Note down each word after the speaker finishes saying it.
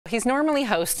He's normally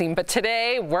hosting, but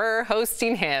today we're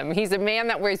hosting him. He's a man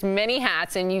that wears many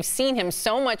hats, and you've seen him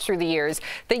so much through the years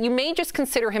that you may just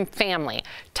consider him family.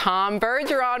 Tom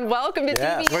Bergeron, welcome to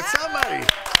DWTS. What's up, buddy?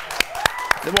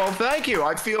 Well, thank you.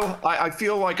 I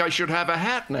feel like I should have a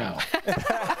hat now.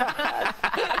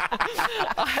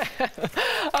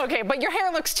 Okay, but your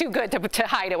hair looks too good to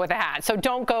hide it with a hat, so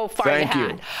don't go far in the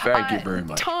hat. Thank you very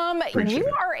much. Tom, you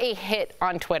are a hit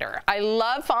on Twitter. I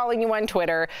love following you on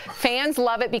Twitter. Fans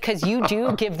love it because you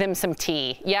do give them some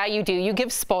tea. Yeah, you do. You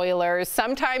give spoilers.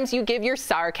 Sometimes you give your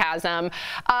sarcasm.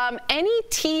 Any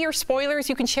tea or spoilers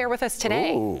you can share with us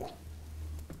today? Ooh.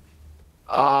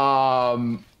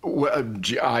 Well,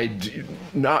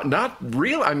 not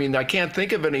real. I mean, I can't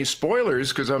think of any spoilers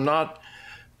because I'm not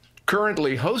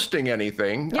currently hosting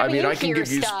anything. Yeah, I mean, I can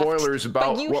give you spoilers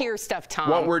about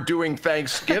what we're doing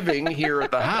Thanksgiving here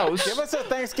at the house. Give us a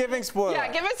Thanksgiving spoiler.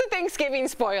 Yeah, give us a Thanksgiving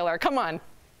spoiler. Come on.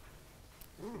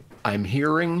 I'm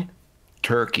hearing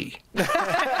turkey.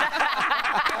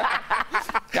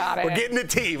 Got it. We're getting the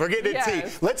tea. We're getting the tea.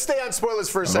 Let's stay on spoilers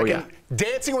for a second. Yeah.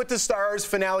 Dancing with the Stars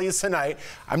finale is tonight.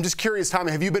 I'm just curious, Tom,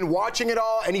 have you been watching it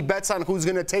all? Any bets on who's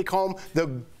going to take home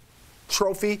the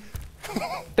trophy?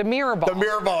 The mirror ball. The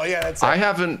mirror ball, yeah, that's it. I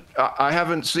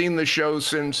haven't seen the show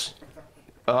since,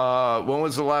 when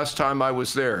was the last time I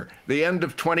was there? The end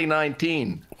of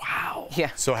 2019. Wow.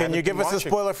 Yeah. So can you give us a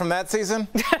spoiler from that season?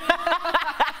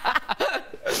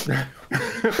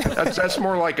 That's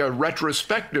more like a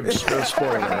retrospective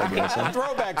spoiler, I guess. A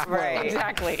throwback spoiler. Right.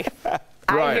 Exactly.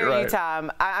 I hear you,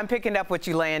 Tom. I'm picking up what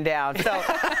you laying down. So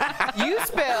you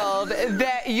spilled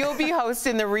that you'll be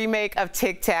hosting the remake of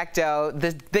Tic-Tac-Toe,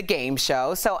 the game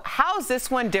show. So how's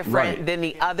this one different than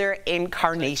the other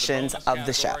incarnations of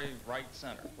the show?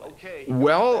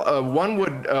 Well, one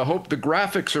would hope the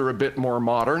graphics are a bit more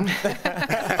modern.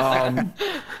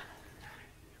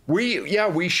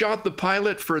 We shot the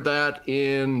pilot for that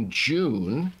in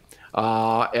June.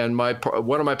 And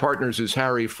one of my partners is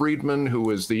Harry Friedman, who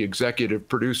was the executive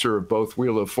producer of both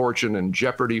Wheel of Fortune and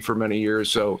Jeopardy for many years.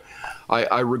 So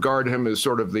I regard him as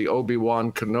sort of the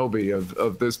Obi-Wan Kenobi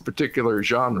of this particular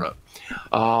genre.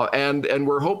 And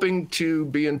we're hoping to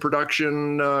be in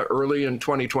production early in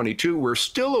 2022. We're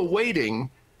still awaiting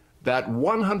that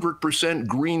 100%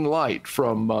 green light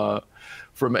from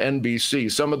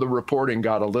NBC. Some of the reporting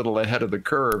got a little ahead of the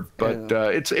curve, but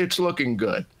it's looking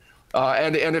good.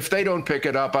 And if they don't pick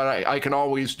it up, I can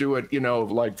always do it,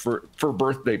 like for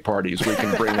birthday parties. We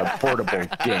can bring a portable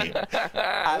game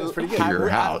to your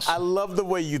house. I love the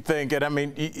way you think. And I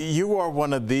mean, you are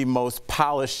one of the most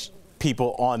polished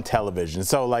people on television.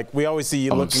 So, like, we always see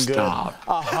you looking good.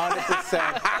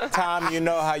 100%. Tom, you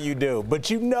know how you do.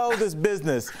 But you know this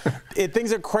business.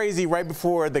 Things are crazy right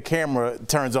before the camera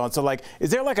turns on. So, like, is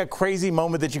there, like, a crazy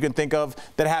moment that you can think of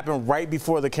that happened right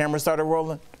before the camera started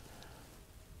rolling?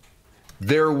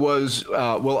 There was,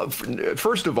 well,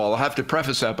 first of all, I have to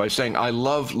preface that by saying I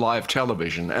love live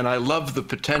television, and I love the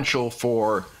potential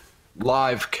for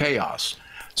live chaos.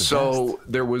 So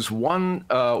there was one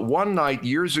night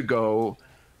years ago,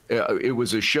 it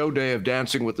was a show day of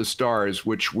Dancing with the Stars,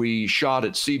 which we shot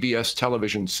at CBS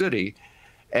Television City,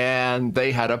 and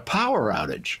they had a power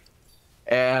outage.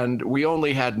 And we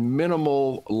only had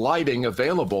minimal lighting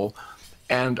available,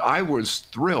 and I was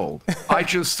thrilled. I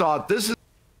just thought, this is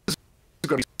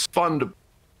going to be fun to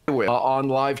play with on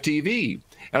live TV.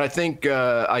 And I think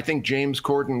James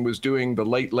Corden was doing the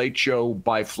Late Late Show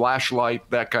by flashlight,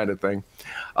 that kind of thing.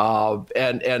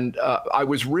 And I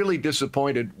was really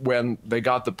disappointed when they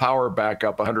got the power back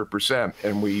up 100%,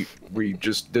 and we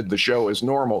just did the show as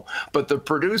normal. But the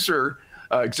producer,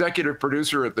 executive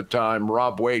producer at the time,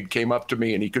 Rob Wade, came up to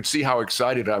me, and he could see how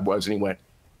excited I was, and he went,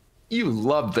 "You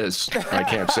love this." I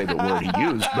can't say the word he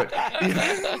used, but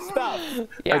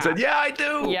I said, "Yeah, I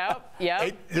do." Yep.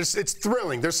 It's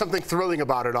thrilling. There's something thrilling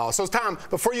about it all. So, Tom,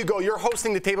 before you go, you're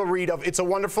hosting the table read of It's a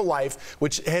Wonderful Life,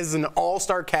 which has an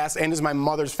all-star cast and is my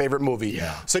mother's favorite movie.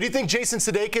 Yeah. So do you think Jason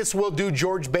Sudeikis will do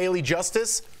George Bailey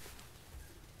justice?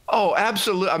 Oh,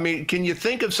 absolutely. I mean, can you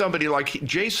think of somebody like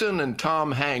Jason and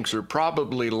Tom Hanks are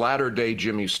probably latter-day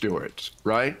Jimmy Stewarts,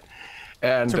 right?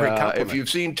 And if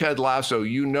you've seen Ted Lasso,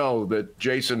 you know that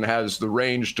Jason has the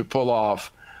range to pull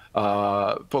off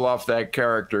that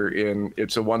character in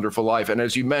It's a Wonderful Life. And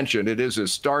as you mentioned, it is a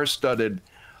star-studded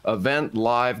event,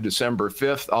 live December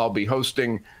 5th. I'll be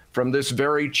hosting from this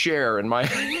very chair in my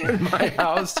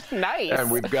house. Nice. And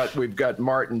we've got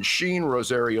Martin Sheen,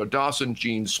 Rosario Dawson,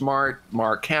 Gene Smart,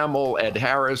 Mark Hamill, Ed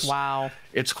Harris. Wow.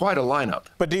 It's quite a lineup.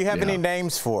 But do you have any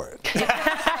names for it?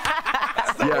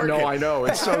 not Yeah, working. no, I know.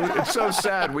 It's so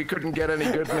sad we couldn't get any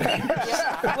good names.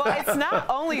 Well, it's not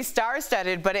only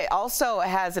star-studded, but it also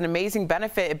has an amazing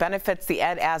benefit. It benefits the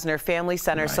Ed Asner Family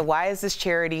Center. Right. So why is this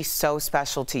charity so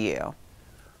special to you?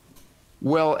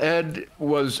 Well, Ed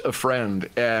was a friend,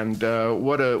 and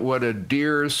what a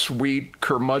dear, sweet,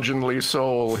 curmudgeonly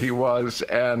soul he was,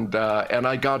 and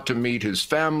I got to meet his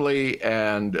family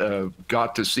and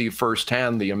got to see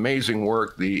firsthand the amazing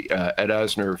work the Ed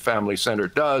Asner Family Center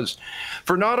does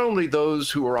for not only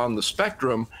those who are on the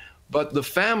spectrum, but the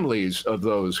families of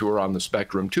those who are on the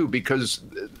spectrum too, because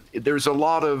there's a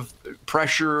lot of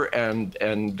pressure and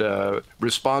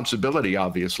responsibility,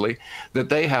 obviously, that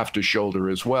they have to shoulder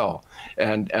as well.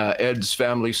 And Ed's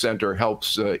Family Center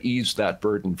helps ease that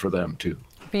burden for them too.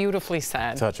 Beautifully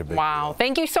said. Such a big wow. deal.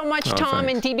 Thank you so much, Tom,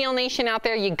 thanks. and DBL Nation out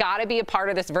there. You got to be a part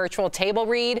of this virtual table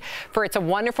read for It's a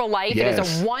Wonderful Life. Yes. It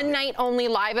is a one-night-only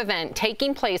live event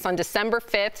taking place on December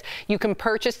 5th. You can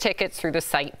purchase tickets through the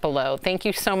site below. Thank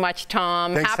you so much,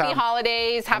 Tom. Thanks, Happy Tom.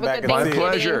 holidays. Have a good My Thanksgiving.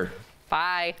 pleasure.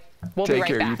 Bye. We'll Take be right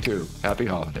care, back. you too. Happy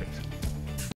holidays.